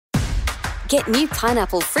Get new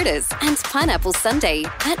pineapple fritters and pineapple sundae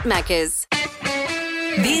at Macca's.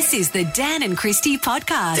 This is the Dan and Christy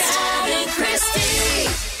podcast. Dan and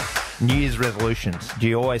Christy. New Year's resolutions. Do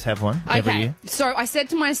you always have one every year? So I said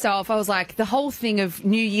to myself, I was like, the whole thing of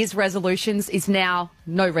New Year's resolutions is now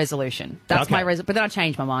no resolution. That's Okay. my but then I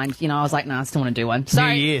changed my mind. You know, I was like, I still want to do one. So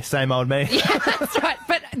New Year, same old me. yeah, that's right.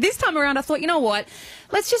 But this time around, I thought, you know what?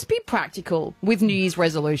 Let's just be practical with New Year's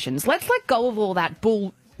resolutions. Let's let go of all that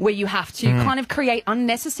bull where you have to kind of create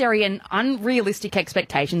unnecessary and unrealistic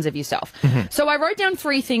expectations of yourself. So I wrote down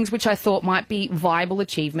 3 things which I thought might be viable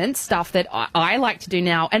achievements, stuff that I like to do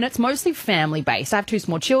now, and it's mostly family-based. I have 2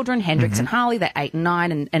 small children, Hendrix and Harley, they're 8 and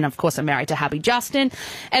 9, and of course I'm married to hubby Justin.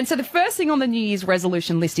 And so the first thing on the New Year's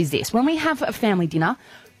resolution list is this. When we have a family dinner,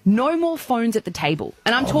 no more phones at the table.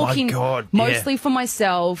 And I'm talking God, mostly for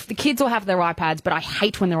myself. The kids all have their iPads, but I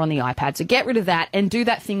hate when they're on the iPad. So get rid of that and do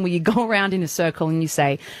that thing where you go around in a circle and you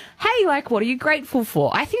say, hey, like, what are you grateful for?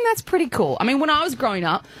 I think that's pretty cool. I mean, when I was growing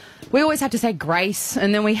up, we always had to say grace,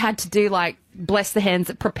 and then we had to do, like, bless the hands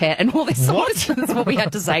that prepare and all this sort of stuff. That's what we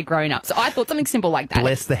had to say growing up. So I thought something simple like that.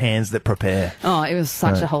 Bless the hands that prepare. Oh, it was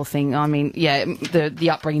such a whole thing. I mean, yeah, the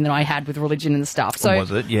upbringing that I had with religion and stuff. So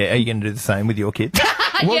Was it? Yeah. Are you going to do the same with your kids?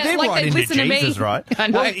 Well, Yeah, they're like right they into listen to me. Jesus, right? I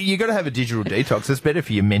know. Well, you got to have a digital detox. It's better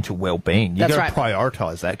for your mental well-being. You That's got to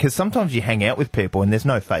prioritise that, because sometimes you hang out with people and there's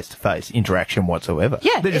no face-to-face interaction whatsoever.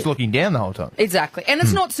 Yeah, They're just looking down the whole time. Exactly. And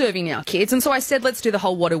it's not serving our kids. And so I said, let's do the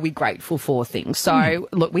whole what are we grateful for thing. So,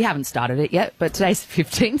 look, we haven't started it yet, but today's the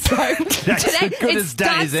 15th. So Today's as good as day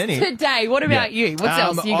as any. Today. What about you? What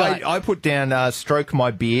else you got? I put down stroke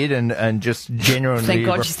my beard and just generally Thank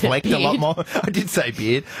God you said reflect a lot beard. more. I did say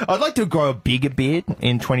beard. I'd like to grow a bigger beard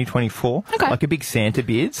in 2024. Okay. Like a big Santa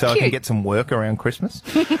beard, so I can Cute. get some work around Christmas.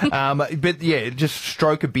 But yeah, just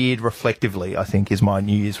stroke a beard reflectively, I think, is my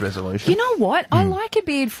New Year's resolution. You know what? I like a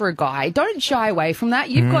beard for a guy. Don't shy away from that.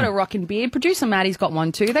 You've got a rocking beard. Producer Maddie's got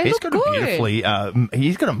one too. They He's look got good. a beautifully,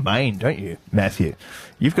 he's got a mane, don't you, Matthew?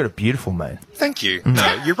 You've got a beautiful mane. Thank you.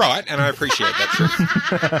 No, you're right, and I appreciate that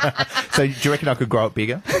truth. So do you reckon I could grow it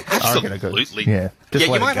bigger? I reckon I could. Absolutely. Yeah. Just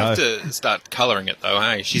Yeah, let you it might go. have to start colouring it, though,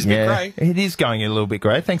 hey? She's a bit grey. It is going a little bit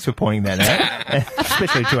grey. Thanks for pointing that out,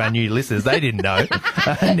 especially to our new listeners. They didn't know.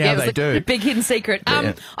 Now Yeah, it they was do. a big hidden secret.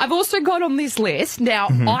 Yeah. I've also got on this list. Now,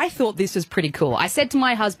 I thought this was pretty cool. I said to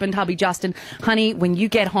my husband, hubby Justin, honey, when you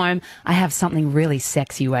get home, I have something really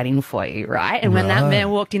sexy waiting for you, right? And when that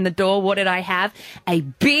man walked in the door, what did I have? A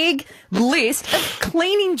big list of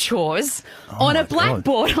cleaning chores on a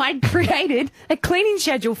blackboard. I'd created a cleaning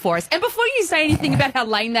schedule for us. And before you say anything about how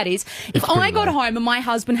lame that is, if pretty I got lame. home and my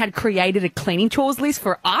husband had created a cleaning chores list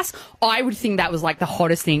for us, I would think that was like the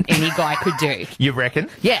hottest thing any guy could do. You reckon?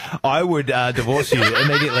 Yeah. I would divorce you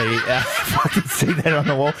immediately if I could see that on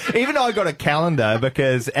the wall. Even though I got a calendar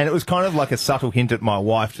and it was kind of like a subtle hint at my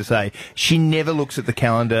wife to say she never looks at the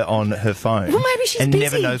calendar on her phone. Well, maybe she's and busy.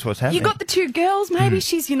 never knows what's happening. You got the 2 girls. Maybe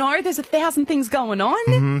she's, there's 1,000 things going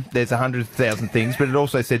on. There's 100,000 things, but it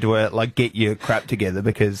also said to her, like, get your crap together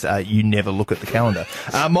because you never look at the calendar.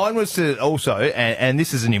 Mine was to also, and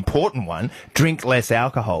this is an important one, drink less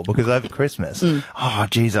alcohol, because over Christmas, oh,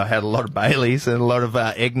 geez, I had a lot of Baileys and a lot of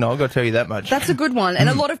eggnog, I'll tell you that much. That's a good one. And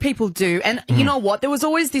a lot of people do. And you know what? There was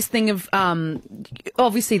always this thing of,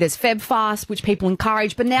 obviously there's Feb fast, which people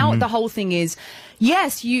encourage, but now the whole thing is,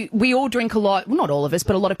 yes, we all drink a lot, well, not all of us,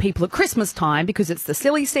 but a lot of people at Christmas time because it's the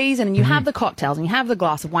silly season and you have the cocktails and you have the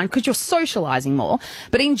glass of wine because you're socialising more.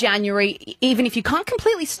 But in January, even if you can't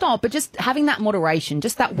completely stop, but just having that moderation,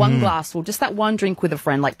 just that one glass or just that one drink with a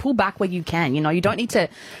friend, like pull back where you can, you don't need to...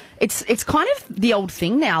 It's kind of the old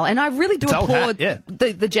thing now, and I really do old hat, applaud yeah.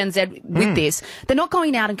 the Gen Z with this. They're not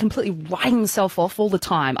going out and completely writing themselves off all the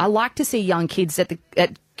time. I like to see young kids at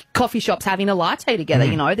coffee shops having a latte together,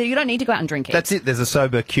 you don't need to go out and drink it. That's it. There's a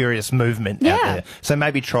sober, curious movement out there. So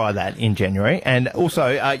maybe try that in January. And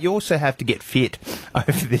also, you also have to get fit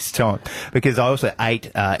over this time because I also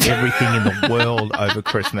ate everything in the world over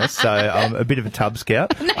Christmas. So I'm a bit of a tub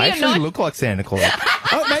scout. No, I you're actually not. look like Santa Claus.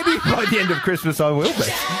 Maybe by the end of Christmas I will be.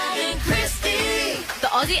 Dan and Christy. The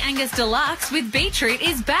Aussie Angus Deluxe with Beetroot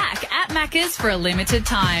is back at Macca's for a limited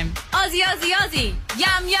time. Aussie, Aussie, Aussie.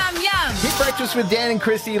 Yum, yum, yum. Hit Breakfast with Dan and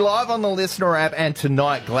Christy live on the Listener app, and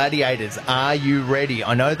tonight, Gladiators, are you ready?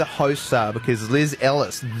 I know the hosts are because Liz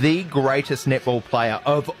Ellis, the greatest netball player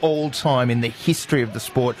of all time in the history of the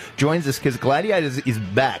sport, joins us because Gladiators is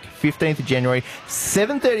back, 15th of January,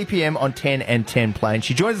 7:30pm on 10 and 10 Play. And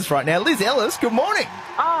she joins us right now. Liz Ellis, good morning.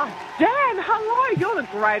 Oh, Dan, hello. You're the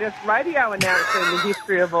greatest radio announcer in the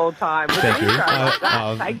history of all time. With Thank you. intro like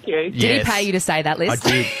that. Thank you. Did he pay you to say that, Liz? I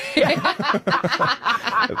did.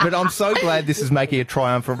 But I'm so glad this is making a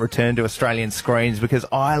triumphant return to Australian screens because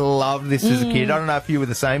I loved this as a kid. I don't know if you were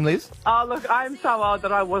the same, Liz. Oh, look, I'm so old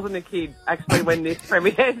that I wasn't a kid, actually, when this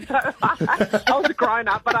premiered. So I was a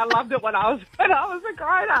grown-up, but I loved it when I was a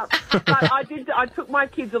grown-up. But I took my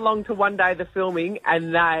kids along to one day of the filming,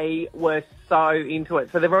 and they were so into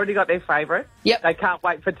it. So they've already got their favourite. Yep. They can't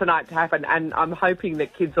wait for tonight to happen, and I'm hoping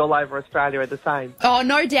that kids all over Australia are the same. Oh,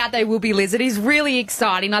 no doubt they will be, Liz. It is really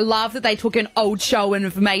exciting. I love that they took an old show and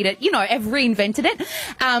have made it, have reinvented it.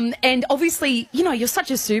 And obviously, you're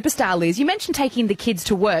such a superstar, Liz. You mentioned taking the kids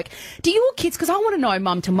to work. Do your kids, because I want to know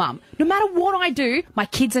mum to mum, no matter what I do, my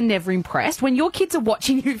kids are never impressed. When your kids are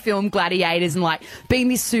watching you film Gladiators and, being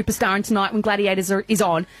this superstar and tonight when Gladiators is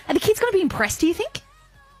on, are the kids going to be impressed, do you think?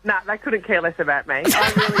 No, they couldn't care less about me.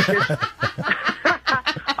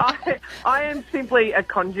 I am simply a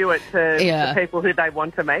conduit to the people who they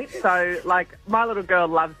want to meet. So, my little girl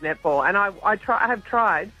loves netball, and I have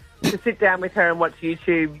tried to sit down with her and watch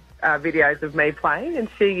YouTube videos of me playing, and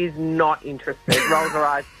she is not interested, rolls her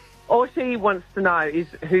eyes. All she wants to know is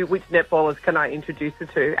which netballers can I introduce her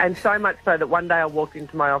to, and so much so that one day I walked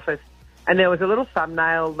into my office and there was a little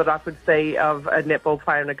thumbnail that I could see of a netball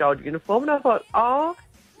player in a gold uniform, and I thought, oh,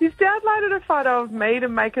 she's downloaded a photo of me to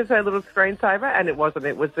make us her little screensaver, and it wasn't.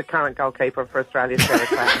 It was the current goalkeeper for Australia's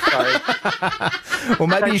Well,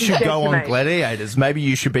 maybe you should go on Gladiators. Maybe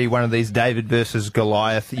you should be one of these David versus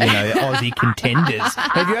Goliath, Aussie contenders.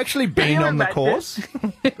 Have you actually been on the course?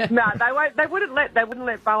 No, they won't. They wouldn't let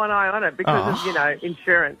Bo and I on it because of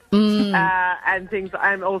insurance and things,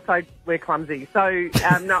 and also we're clumsy. So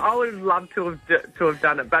no, I would have loved to have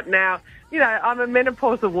done it, but now. I'm a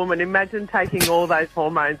menopausal woman. Imagine taking all those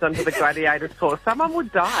hormones onto the Gladiators course. Someone would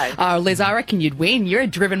die. Oh, Liz, I reckon you'd win. You're a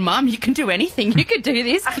driven mum. You can do anything. You could do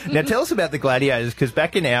this. Now, tell us about the Gladiators, because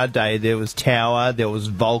back in our day, there was Tower, there was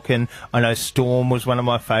Vulcan. I know Storm was one of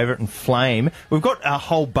my favourite, and Flame. We've got a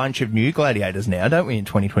whole bunch of new Gladiators now, don't we, in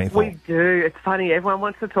 2024? We do. It's funny. Everyone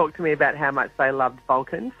wants to talk to me about how much they loved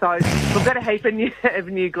Vulcan. So we've got a heap of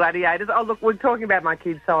new Gladiators. Oh, look, we're talking about my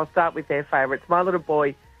kids, so I'll start with their favourites. My little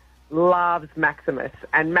boy loves Maximus,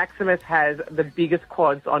 and Maximus has the biggest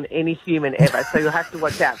quads on any human ever, so you'll have to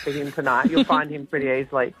watch out for him tonight. You'll find him pretty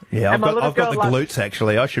easily. Yeah, I've got the glutes,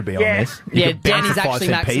 actually. I should be on this. Yeah, Danny's actually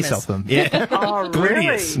Maximus. Piece off them. Yeah. Oh, really?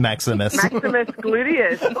 Gluteus Maximus. Maximus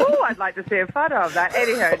Gluteus. Oh, I'd like to see a photo of that.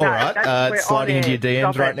 Anyhow, all right, sliding into your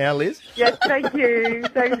DMs right now, Liz. Yes, thank you.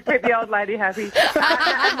 Thanks, keep the old lady happy.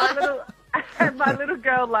 And my little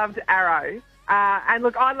girl loved Arrow. And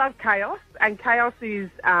look, I love Chaos, and Chaos is,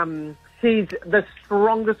 she's the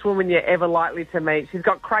strongest woman you're ever likely to meet. She's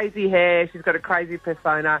got crazy hair, she's got a crazy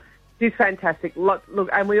persona, she's fantastic. Look,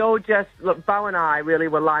 and we all Bo and I really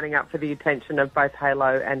were lining up for the attention of both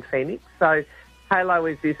Halo and Phoenix. So Halo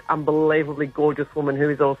is this unbelievably gorgeous woman who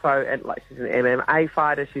is also, she's an MMA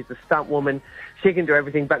fighter, she's a stunt woman, she can do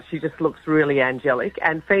everything, but she just looks really angelic.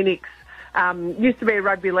 And Phoenix used to be a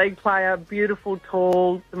rugby league player, beautiful,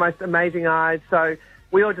 tall, the most amazing eyes. So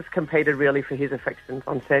we all just competed really for his affections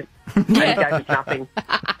on set. And he gave us nothing.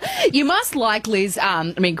 You must like, Liz,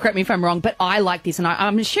 correct me if I'm wrong, but I like this, and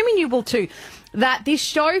I'm assuming you will too, that this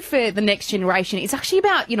show for the next generation is actually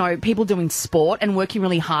about, people doing sport and working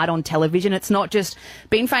really hard on television. It's not just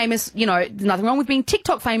being famous, there's nothing wrong with being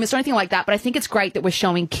TikTok famous or anything like that, but I think it's great that we're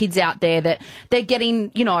showing kids out there that they're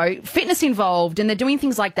getting, fitness involved and they're doing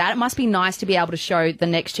things like that. It must be nice to be able to show the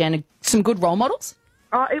next gen some good role models.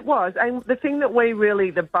 Oh, it was. And the thing that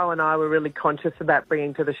Bo and I were really conscious about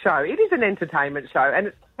bringing to the show, it is an entertainment show and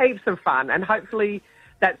it's heaps of fun, and hopefully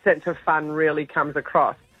that sense of fun really comes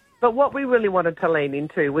across. But what we really wanted to lean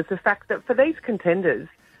into was the fact that for these contenders,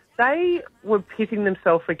 they were pitting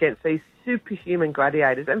themselves against these superhuman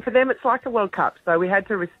gladiators. And for them, it's like a World Cup. So we had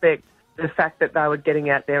to respect the fact that they were getting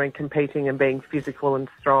out there and competing and being physical and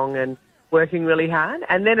strong and working really hard.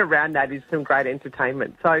 And then around that is some great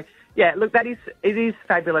entertainment. So, yeah, look, it is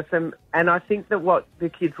fabulous. And I think that what the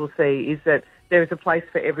kids will see is that there is a place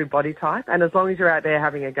for every body type, and as long as you're out there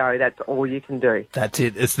having a go, that's all you can do. That's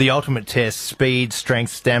it. It's the ultimate test. Speed,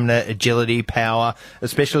 strength, stamina, agility, power,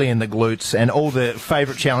 especially in the glutes, and all the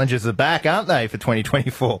favourite challenges are back, aren't they, for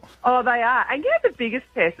 2024? Oh, they are. And the biggest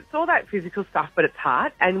test, it's all that physical stuff, but it's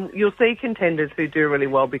heart, and you'll see contenders who do really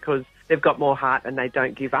well because they've got more heart and they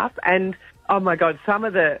don't give up. And, oh my God, some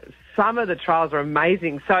of the trials are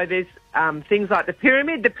amazing. So there's things like the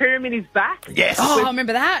pyramid. The pyramid is back. Yes. Oh, I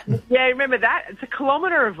remember that. Yeah, remember that? It's a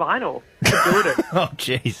kilometre of vinyl to build it. Oh,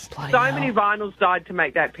 jeez. So many vinyls died to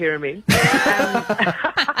make that pyramid.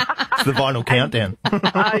 It's the vinyl countdown.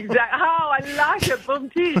 Exactly. Oh, I like it. Boom,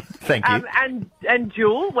 cheers. Thank you. And and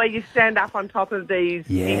Jewel, where you stand up on top of these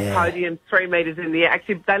big podiums 3 metres in the air.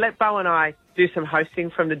 Actually, they let Bo and I do some hosting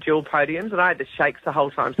from the Jewel podiums, and I had the shakes the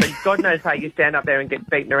whole time. So God knows how you stand up there and get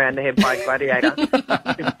beaten around the head by a gladiator.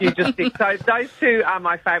 You just think. So those two are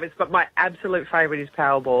my favourites, but my absolute favourite is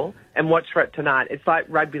Powerball, and watch for it tonight. It's like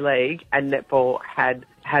rugby league and netball had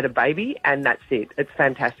a baby, and that's it. It's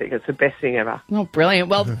fantastic. It's the best thing ever. Oh, brilliant.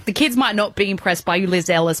 Well, the kids might not be impressed by you, Liz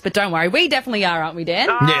Ellis, but don't worry. We definitely are, aren't we, Dan?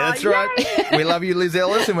 Yeah, that's right. We love you, Liz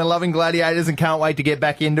Ellis, and we're loving Gladiators and can't wait to get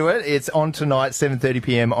back into it. It's on tonight,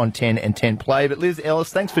 7:30pm on 10 and 10 Play. But Liz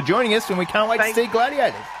Ellis, thanks for joining us, and we can't wait to see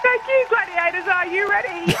Gladiators. Thank you, Gladiators. Are you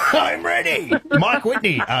ready? I'm ready. Mike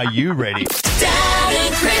Whitney, are you ready? Dan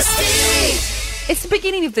and Christy. It's the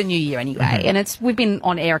beginning of the new year anyway, and we've been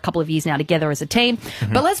on air a couple of years now together as a team.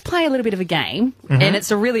 But let's play a little bit of a game, and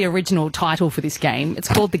it's a really original title for this game. It's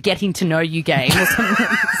called the Getting to Know You game, or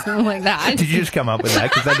something like that. Did you just come up with that?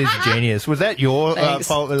 Because that is genius. Was that your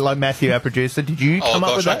fault, like Matthew, our producer? Did you come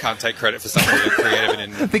up with that? I can't take credit for something creative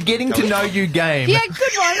and The Getting to Know You game. Yeah,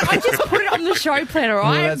 good one. I just put it on the show plan, all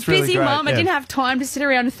right? Well, that's really Busy great, mum. I yeah. didn't have time to sit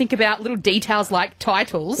around and think about little details like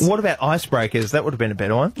titles. What about icebreakers? That would have been a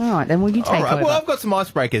better one. All right, then will you take All right, over? well, I've got some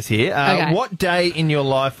icebreakers here. Okay. What day in your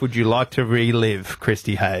life would you like to relive,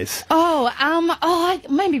 Christy Hayes?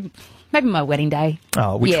 Maybe my wedding day.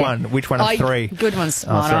 Oh, which Yeah. one? Which one of three? Good one,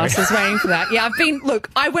 smart sorry. ass. I was waiting for that. Yeah,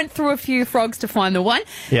 I went through a few frogs to find the one,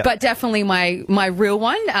 Yeah. but definitely my real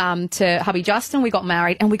one, to hubby Justin. We got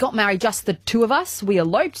married, and we got married just the two of us. We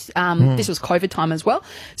eloped. This was COVID time as well.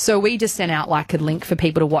 So we just sent out like a link for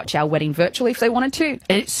people to watch our wedding virtually if they wanted to.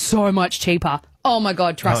 And it's so much cheaper. Oh my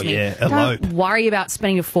God, trust me. yeah, elope. Don't worry about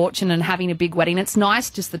spending a fortune and having a big wedding. It's nice,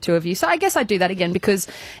 just the two of you. So I guess I'd do that again because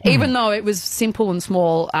even though it was simple and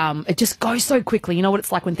small, it just goes so quickly. You know what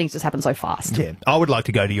it's like when things just happen so fast. Yeah, I would like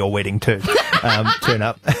to go to your wedding too. Turn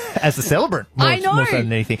up as a celebrant. More so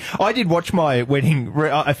than anything. I did watch my wedding.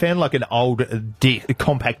 I found like an old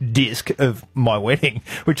compact disc of my wedding,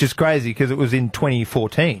 which is crazy because it was in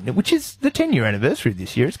 2014, which is the 10-year anniversary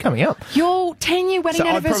this year. It's coming up. Your 10-year wedding So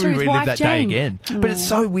I'd anniversary probably with relive wife that day Jane. again. But it's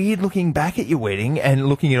so weird looking back at your wedding and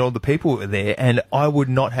looking at all the people that were there, and I would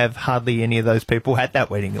not have hardly any of those people at that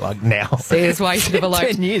wedding like now. See, that's why you should have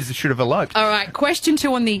eloped. 10 years, I should have eloped. All right, question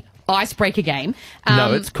 2 on the icebreaker game.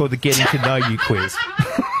 No, it's called the Getting to Know You quiz.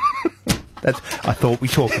 I thought we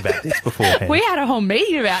talked about this beforehand. We had a whole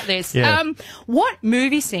meeting about this. Yeah. What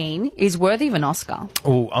movie scene is worthy of an Oscar?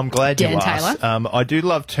 Oh, I'm glad you Dan asked. I do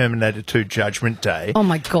love Terminator 2 Judgment Day. Oh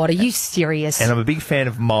my God, are you serious? And I'm a big fan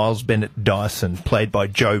of Miles Bennett Dyson, played by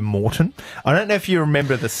Joe Morton. I don't know if you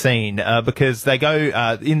remember the scene, because they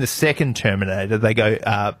go, in the second Terminator, they go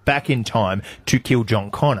back in time to kill John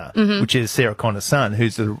Connor, which is Sarah Connor's son,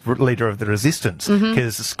 who's the leader of the Resistance,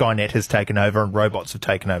 because Skynet has taken over and robots have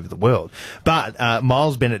taken over the world. But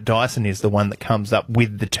Miles Bennett Dyson is the one that comes up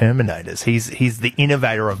with the Terminators. He's the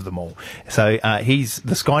innovator of them all. So he's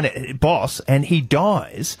the Skynet boss, and he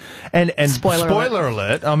dies. And spoiler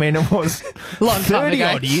alert, I mean, it was Long time 30 ago.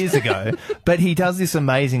 odd years ago. But he does this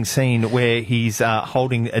amazing scene where he's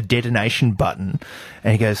holding a detonation button,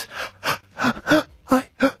 and he goes, I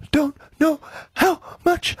don't know how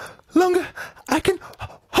much longer I can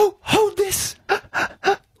hold this.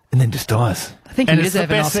 And then just dies. I think you deserve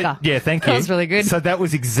an Oscar. Yeah, thank you. That was really good. So that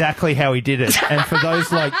was exactly how he did it. And for those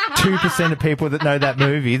like 2% of people that know that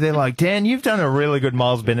movie, they're like, Dan, you've done a really good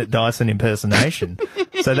Miles Bennett Dyson impersonation.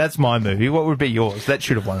 So that's my movie. What would be yours? That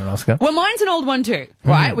should have won an Oscar. Well, mine's an old one too,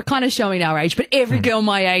 right? We're kind of showing our age, but every girl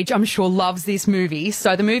my age, I'm sure, loves this movie.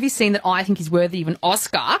 So the movie scene that I think is worthy of an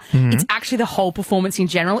Oscar, it's actually the whole performance in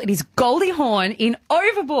general. It is Goldie Hawn in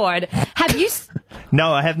Overboard. Have you...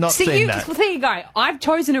 No, I have not seen that. Well, there you go. I've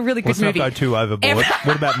chosen a really good Let's not movie. go too overboard.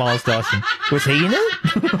 What about Miles Dyson? Was he in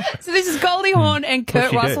it? So this is Goldie Hawn and Kurt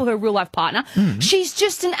What'd she Russell, do? her real life partner. She's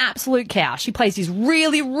just an absolute cow. She plays this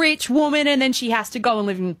really rich woman, and then she has to go and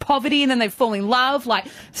live in poverty, and then they fall in love. Like,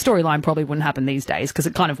 storyline probably wouldn't happen these days because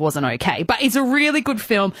it kind of wasn't okay. But it's a really good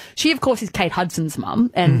film. She, of course, is Kate Hudson's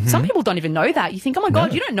mum, and some people don't even know that. You think, oh my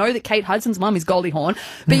God, you don't know that Kate Hudson's mum is Goldie Hawn.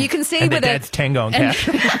 But you can see And where their dad's Tango and Cash.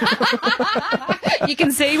 you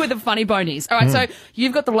can see where the funny bone is. All right, so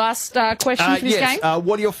you've got the last question for this game.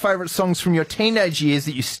 What are your favourite songs from your teenage years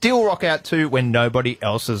that you still rock out to when nobody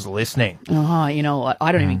else is listening? Oh, you know what?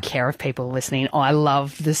 I don't even care if people are listening. I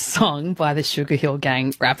love this song by the Sugar Hill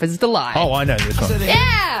Gang, Rapper's Delight. Oh, I know this one.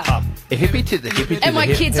 Yeah! A hippie to the hippie to the And my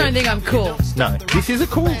hip, kids hip. don't think I'm cool. No, this is a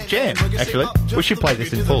cool jam, actually. We should play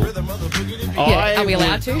this in full. Yeah, are we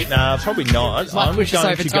allowed to? Probably not. Might I'm push us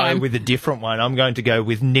going over to time. go with a different one. I'm going to go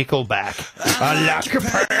with Nickelback. I like to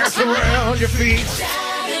pass around your feet.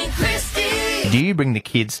 Dan and Christy. Do you bring the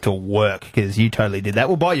kids to work? Because you totally did that.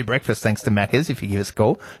 We'll buy you breakfast thanks to Macca's if you give us a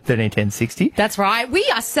call, 131060. That's right. We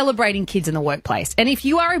are celebrating kids in the workplace. And if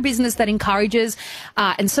you are a business that encourages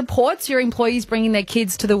and supports your employees bringing their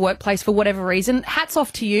kids to the workplace for whatever reason, hats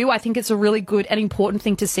off to you. I think it's a really good and important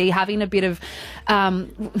thing to see, having a bit of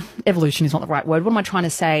evolution is not the right word. What am I trying to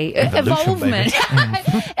say? Evolvement.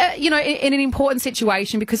 In an important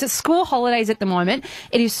situation, because it's school holidays at the moment.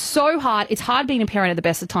 It is so hard. It's hard being a parent at the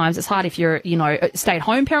best of times. It's hard if you're, a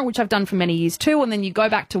stay-at-home parent, which I've done for many years too, and then you go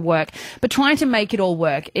back to work. But trying to make it all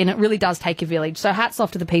work, and it really does take a village. So hats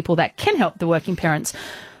off to the people that can help the working parents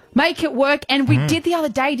make it work. And we did the other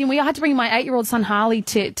day, didn't we? I had to bring my 8-year-old son Harley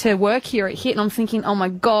to work here at HIT, and I'm thinking, oh my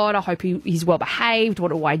God, I hope he's well behaved.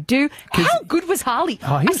 What do I do? How good was Harley?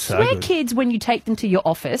 Oh, he was I swear, so good. kids, when you take them to your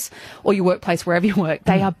office or your workplace, wherever you work,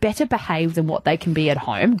 they are better behaved than what they can be at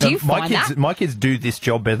home. Do you find that? My kids do this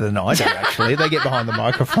job better than I do, actually. They get behind the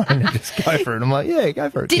microphone and just go for it. I'm like, yeah, go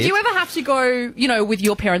for it, Did kids. you ever have to go, with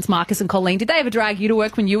your parents, Marcus and Colleen? Did they ever drag you to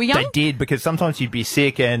work when you were young? They did, because sometimes you'd be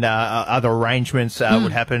sick and other arrangements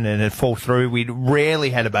would happen and it'd fall through. We'd rarely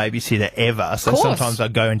had a babysitter ever, so course. sometimes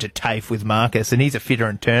I'd go into TAFE with Marcus, and he's a fitter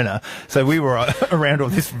and turner, so we were around all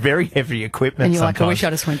this very heavy equipment. And you're sometimes. like, I wish I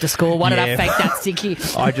just went to school. Why did I Yeah. fake that sticky?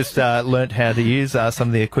 I just learnt how to use some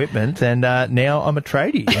of the equipment, and now I'm a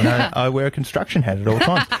tradie, and I wear a construction hat at all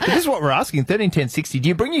times. But this is what we're asking, 131060. Do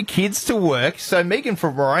you bring your kids to work? So Megan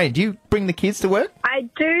from Moraine, do you bring the kids to work? I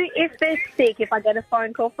do if they're sick, if I get a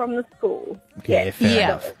phone call from the school. Yeah, fair Yeah.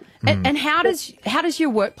 enough. And how does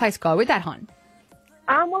your workplace go with that, hon?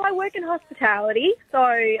 Well, I work in hospitality, so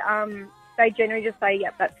they generally just say,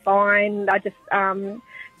 yep, that's fine. I just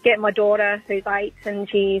get my daughter, who's 8, and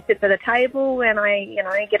she sits at a table, and I,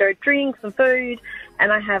 get her a drink, some food,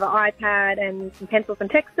 and I have an iPad and some pencils and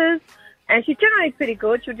texters, and she's generally pretty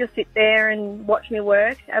good. She'll just sit there and watch me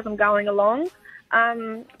work as I'm going along.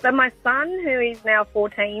 But my son, who is now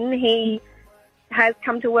 14, he has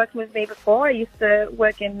come to work with me before. I used to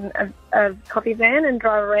work in a coffee van and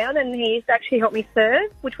drive around, and he used to actually help me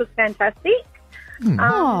serve, which was fantastic.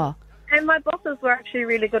 Oh. And my bosses were actually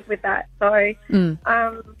really good with that. So, it's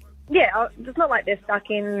not like they're stuck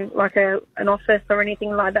in like an office or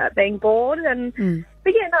anything like that, being bored.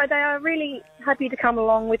 But yeah, no, they are really happy to come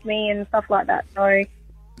along with me and stuff like that. So.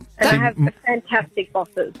 And I have fantastic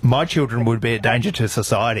bosses. My children would be a danger to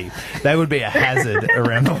society. They would be a hazard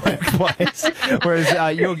around the workplace.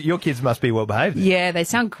 Whereas your kids must be well behaved. Yeah, they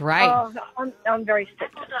sound great. Oh, I'm very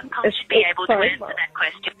strict. Be able to answer that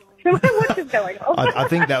question. What is going on? I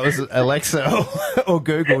think that was Alexa or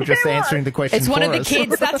Google just answering the question It's one for of the us.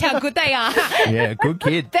 kids. That's how good they are. Yeah, good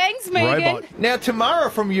kid. Thanks, Megan. Robot. Now, Tamara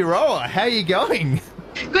from Euroa, how are you going?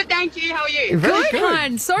 Good, thank you. How are you? Very Good,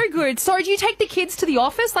 hon. So good. So, do you take the kids to the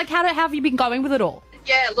office? Like, how have you been going with it all?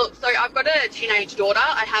 Yeah, look, so I've got a teenage daughter.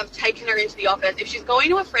 I have taken her into the office. If she's going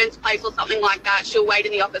to a friend's place or something like that, she'll wait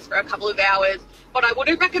in the office for a couple of hours. But I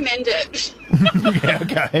wouldn't recommend it. Yeah,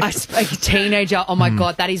 okay. A teenager. Oh, my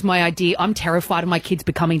God. That is my idea. I'm terrified of my kids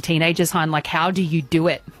becoming teenagers, hon. Like, how do you do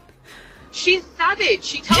it? She's savage.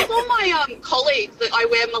 She tells all my colleagues that I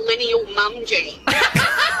wear millennial mum jeans.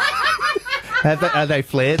 Are they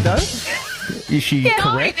flared, though? Is she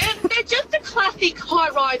correct? No, they're just a classic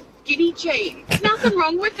high-rise skinny jeans. There's nothing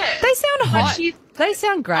wrong with it. They sound hot. she's- They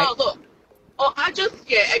sound great. Oh, look. Oh,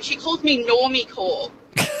 and she calls me Normie Core.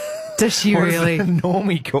 Does she What is really? the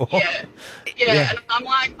normie call? Yeah, and I'm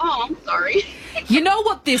like, oh, I'm sorry. You know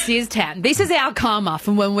what this is, Tam? This is our karma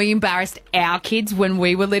from when we embarrassed our kids when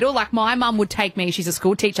we were little. Like, my mum would take me, she's a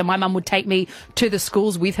school teacher, my mum would take me to the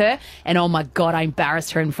schools with her, and oh my God, I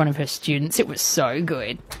embarrassed her in front of her students. It was so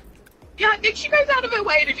good. Yeah, I think she goes out of her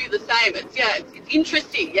way to do the same. It's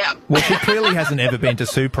interesting, yeah. Well, she clearly hasn't ever been to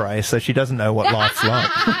Supre, so she doesn't know what life's like.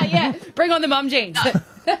 Yeah, bring on the mum jeans.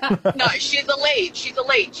 No, she's elite. She's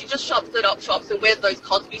elite. She just shops at op shops and wears those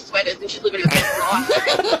Cosby sweaters, and she's living her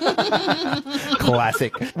best life.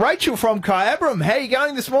 Classic. Rachel from Kyabram, how are you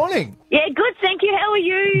going this morning? Yeah, good, thank you. How are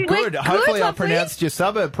you? Good. Hopefully I lovely. pronounced your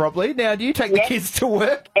suburb properly. Now, do you take the kids to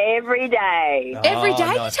work? Every day. Every day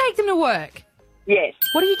nice. you take them to work. Yes.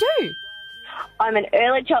 What do you do? I'm an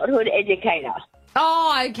early childhood educator.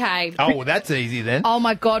 Oh, okay. Oh, well, that's easy then. Oh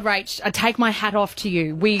my God, Rach, I take my hat off to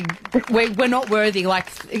you. We're not worthy. Like,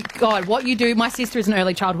 God, what you do. My sister is an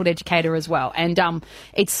early childhood educator as well, and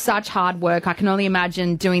it's such hard work. I can only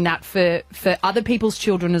imagine doing that for other people's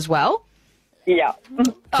children as well. Yeah. So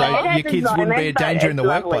It has your kids its wouldn't be a moments, but danger in the it's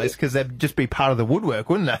lovely. workplace because they'd just be part of the woodwork,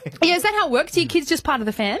 wouldn't they? Yeah, is that how it works? Are your kids just part of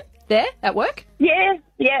the fam there at work? Yeah,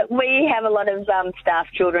 we have a lot of staff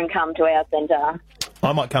children come to our centre.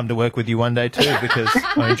 I might come to work with you one day too because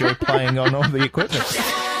I enjoy playing on all the equipment.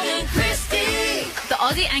 Chad and Christy.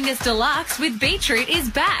 Aussie Angus Deluxe with Beetroot is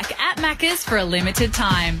back at Macca's for a limited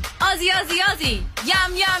time. Aussie, Aussie, Aussie.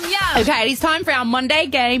 Yum, yum, yum. Okay, it is time for our Monday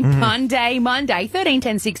game. Monday. 13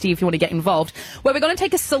 10 60 if you want to get involved, where we're going to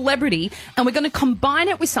take a celebrity and we're going to combine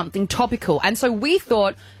it with something topical. And so we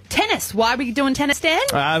thought, tennis. Why are we doing tennis, Dan?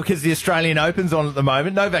 Because the Australian Open's on at the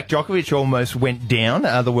moment. Novak Djokovic almost went down,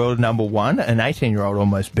 the world number one. An 18-year-old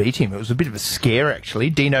almost beat him. It was a bit of a scare, actually.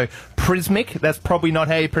 Dino Prismic, that's probably not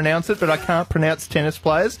how you pronounce it, but I can't pronounce tennis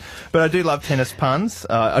players. But I do love tennis puns.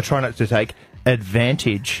 I try not to take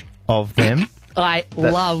advantage of them. I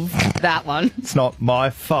love that one. It's not my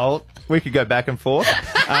fault. We could go back and forth.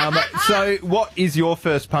 So what is your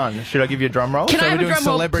first pun? Should I give you a drum roll? Can I have we're a doing drum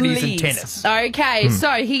roll, celebrities please? and tennis. Okay,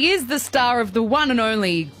 so he is the star of the one and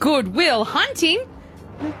only Good Will Hunting,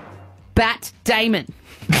 Bat Damon.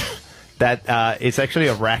 That it's actually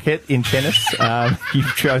a racket in tennis.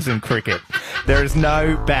 You've chosen cricket. There is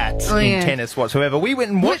no bats in tennis whatsoever. We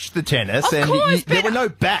went and watched the tennis, and there were no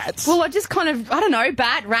bats. Well, I just kind of, I don't know,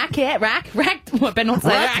 bat, racket, rack. Well, better not say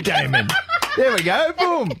rack. Damon. There we go.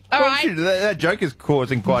 Boom. All right. That joke is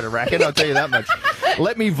causing quite a racket, I'll tell you that much.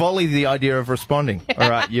 Let me volley the idea of responding. All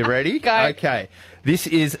right, you ready? Go. Okay. This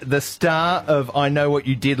is the star of I Know What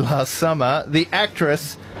You Did Last Summer, the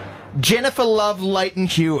actress Jennifer Love Leighton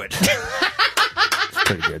Hewitt. It's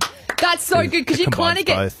pretty good. That's so good because you kind of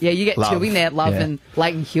get, both. you get Love. two in there, Love and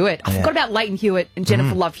Leighton Hewitt. I forgot about Leighton Hewitt and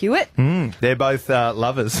Jennifer Love Hewitt. They're both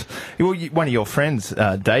lovers. Well, one of your friends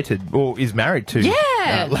dated or is married to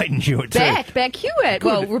Leighton Hewitt too. Beck Hewitt.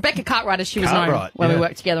 Well, Rebecca Cartwright, as she was known when we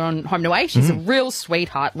worked together on Home and Away. She's a real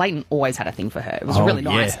sweetheart. Leighton always had a thing for her. It was really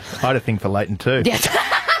nice. Yeah. I had a thing for Leighton too. Yeah.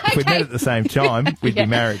 If we'd met at the same time, we'd be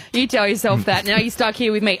married. You tell yourself that. Now you're stuck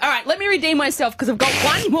here with me. All right, let me redeem myself because I've got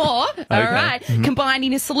one more. All right.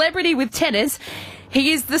 Combining a celebrity with tennis.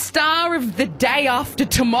 He is the star of The Day After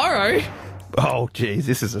Tomorrow. Oh, geez,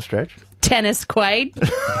 this is a stretch. Dennis Quaid.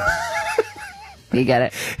 You get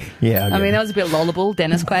it? Yeah. I mean, that was a bit lollable,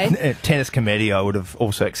 Dennis Quaid. Tennis committee I would have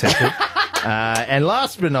also accepted. And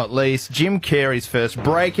last but not least, Jim Carrey's first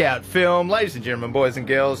breakout film. Ladies and gentlemen, boys and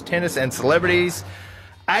girls, tennis and celebrities.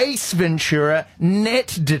 Ace Ventura,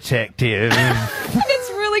 Net Detective. That's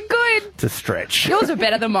really good. It's a stretch. Yours are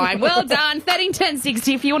better than mine. Well done. 13 10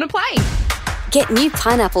 60 if you want to play. Get new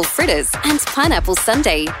pineapple fritters and pineapple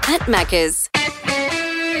sundae at Macca's.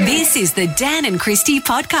 This is the Dan and Christy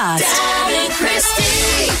podcast. Dan and Christy.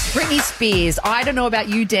 Britney Spears. I don't know about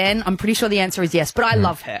you, Dan. I'm pretty sure the answer is yes, but I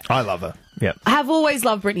love her. I love her. Yep. I have always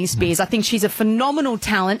loved Britney Spears. I think she's a phenomenal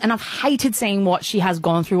talent, and I've hated seeing what she has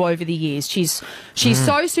gone through over the years. She's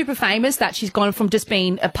so super famous that she's gone from just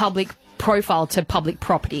being a public profile to public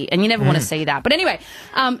property, and you never want to see that. But anyway,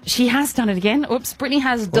 she has done it again. Oops, Britney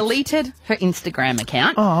has deleted her Instagram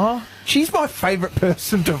account. Oh, she's my favourite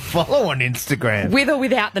person to follow on Instagram. With or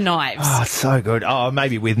without the knives. Oh, it's so good. Oh,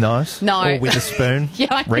 maybe with knives. No. Or with a spoon.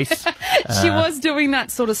 Yeah, Reese. She was doing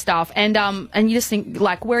that sort of stuff, and you just think,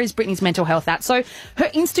 like, where is Britney's mental health at? So her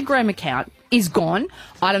Instagram account is gone.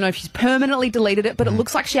 I don't know if she's permanently deleted it, but it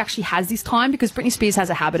looks like she actually has this time, because Britney Spears has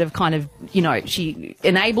a habit of kind of, you know, she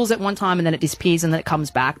enables at one time and then it disappears and then it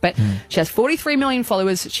comes back. But she has 43 million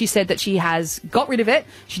followers. She said that she has got rid of it.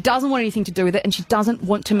 She doesn't want anything to do with it, and she doesn't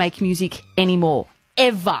want to make music anymore.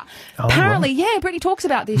 Ever. Apparently, Britney talks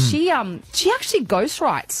about this. She actually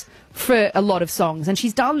ghostwrites for a lot of songs, and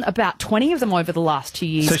she's done about 20 of them over the last 2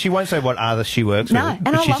 years. So she won't say what artists she works with, and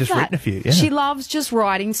but I she's love just that. written a few. Yeah. She loves just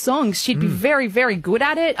writing songs. She'd be very, very good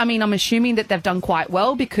at it. I mean, I'm assuming that they've done quite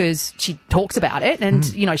well because she talks about it,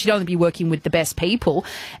 and, you know, she'd only be working with the best people.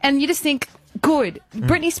 And you just think, good.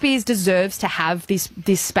 Britney Spears deserves to have this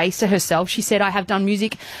space to herself. She said, I have done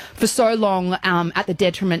music for so long at the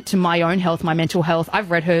detriment to my own health, my mental health.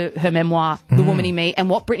 I've read her memoir, The Woman in Me, and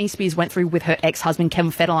what Britney Spears went through with her ex-husband,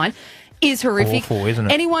 Kevin Federline, is horrific. Awful, isn't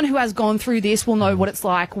it? Anyone who has gone through this will know what it's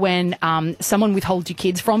like when someone withholds your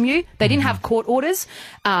kids from you. They didn't have court orders.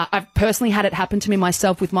 I've personally had it happen to me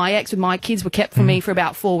myself with my ex. With my kids were kept from me for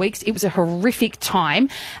about 4 weeks. It was a horrific time.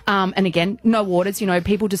 And again, no orders. You know,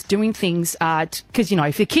 people just doing things because, you know,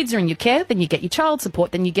 if your kids are in your care, then you get your child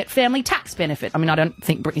support, then you get family tax benefit. I mean, I don't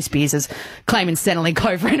think Britney Spears is claiming Centrelink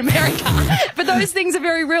over in America. But those things are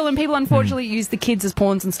very real, and people unfortunately use the kids as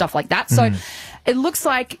pawns and stuff like that. So it looks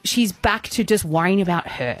like she's back to just worrying about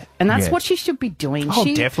her. And that's what she should be doing. Oh,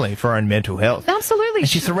 definitely, for her own mental health. Absolutely. And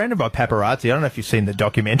she's surrounded by paparazzi. I don't know if you've seen the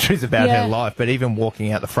documentaries about her life, but even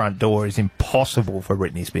walking out the front door is impossible for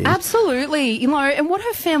Britney Spears. Absolutely. You know, and what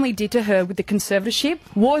her family did to her with the conservatorship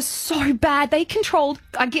was so bad. They controlled,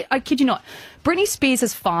 I kid you not, Britney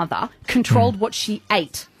Spears' father controlled what she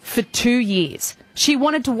ate. for 2 years. She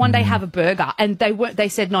wanted to one day have a burger, and they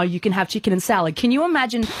said, no, you can have chicken and salad. Can you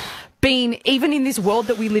imagine being, even in this world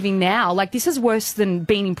that we're living now, like, this is worse than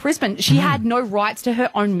being in prison. She had no rights to her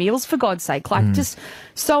own meals, for God's sake. Like, just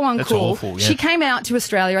so uncool. That's awful, yeah. She came out to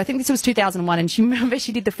Australia, I think this was 2001, and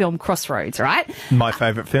she did the film Crossroads, right? My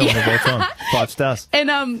favourite film of all time. 5 stars. And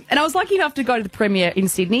I was lucky enough to go to the premiere in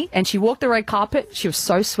Sydney, and she walked the red carpet. She was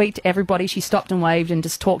so sweet to everybody. She stopped and waved and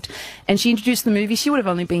just talked, and she introduced the movie. She would have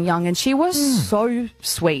only been young, and she was so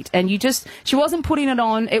sweet. And she wasn't putting it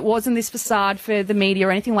on. It wasn't this facade for the media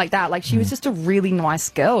or anything like that. Like, she was just a really nice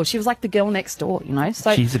girl. She was like the girl next door, you know?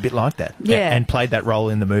 So she's a bit like that. Yeah. And played that role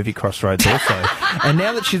in the movie Crossroads also. And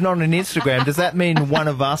now that she's not on Instagram, does that mean one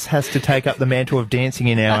of us has to take up the mantle of dancing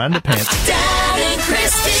in our underpants? Dan and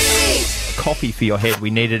Christy. Coffee for your head. We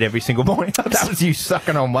need it every single morning. That was you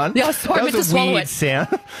sucking on one. Yeah, sorry, I meant to swallow weird it. sound.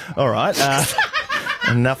 All right.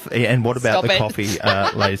 Enough. And what about Stop the it.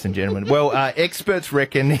 coffee, ladies and gentlemen? Well, experts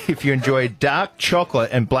reckon if you enjoy dark chocolate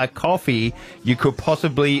and black coffee, you could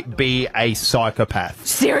possibly be a psychopath.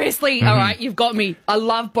 seriously, all right, you've got me. I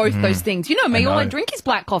love both those things. You know me, all I know. drink is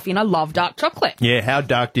black coffee, and I love dark chocolate. Yeah, how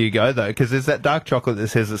dark do you go, though? Because there's that dark chocolate that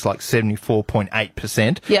says it's like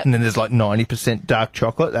 74.8%. Yep. And then there's like 90% dark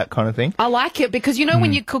chocolate, that kind of thing. I like it because, you know,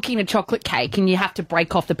 when you're cooking a chocolate cake and you have to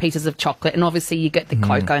break off the pieces of chocolate, and obviously you get the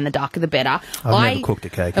cocoa, and the darker the better. I've never cooked a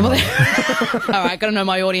cake. All right, got to know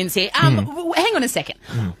my audience here. Hang on a second.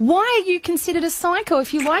 Why are you considered a psycho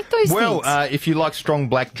if you like those Well, things? if you like strong,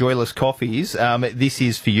 black, joyless coffees, this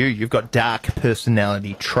is for you. You've got dark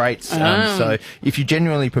personality traits. So if you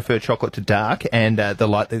genuinely prefer chocolate to dark and the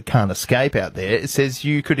light that can't escape out there, it says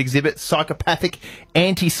you could exhibit psychopathic,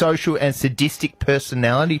 antisocial and sadistic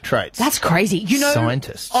personality traits. That's crazy. You know,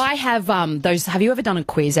 Scientists. I have those. Have you ever done a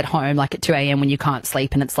quiz at home, like at 2 a.m. when you can't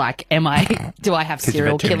sleep, and it's like, do I have 'Cause you've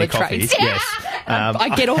serial had too killer many coffees, traits? yes. I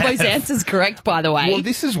get all those answers correct, by the way. Well,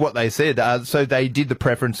 this is what they said. So they did the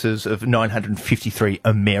preferences of 953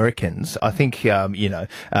 Americans. I think,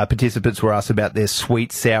 participants were asked about their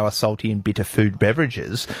sweet, sour, salty and bitter food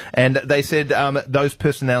beverages. And they said those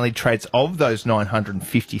personality traits of those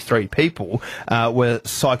 953 people were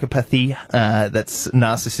psychopathy, that's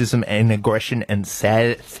narcissism and aggression and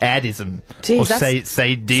sadism. Jeez, or that's-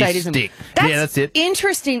 sadistic. That's it.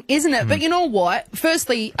 Interesting, isn't it? But you know what?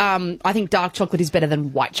 Firstly, I think dark chocolate is better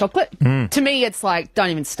than white chocolate. To me, it's like, don't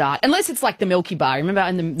even start. Unless it's like the Milky Bar. Remember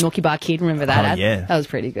in the Milky Bar Kid? Remember that ad? Yeah. That was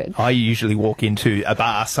pretty good. I usually walk into a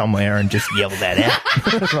bar somewhere and just yell that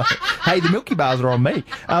out. Like, hey, the Milky Bars are on me.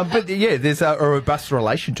 But yeah, there's a robust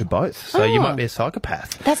relation to both. So you might be a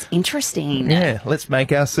psychopath. That's interesting. Yeah, let's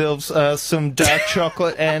make ourselves some dark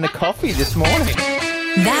chocolate and a coffee this morning.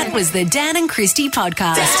 That was the Dan and Christy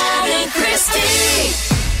podcast. Dan and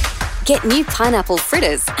Christy. Get new pineapple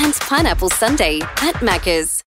fritters and pineapple sundae at Macca's.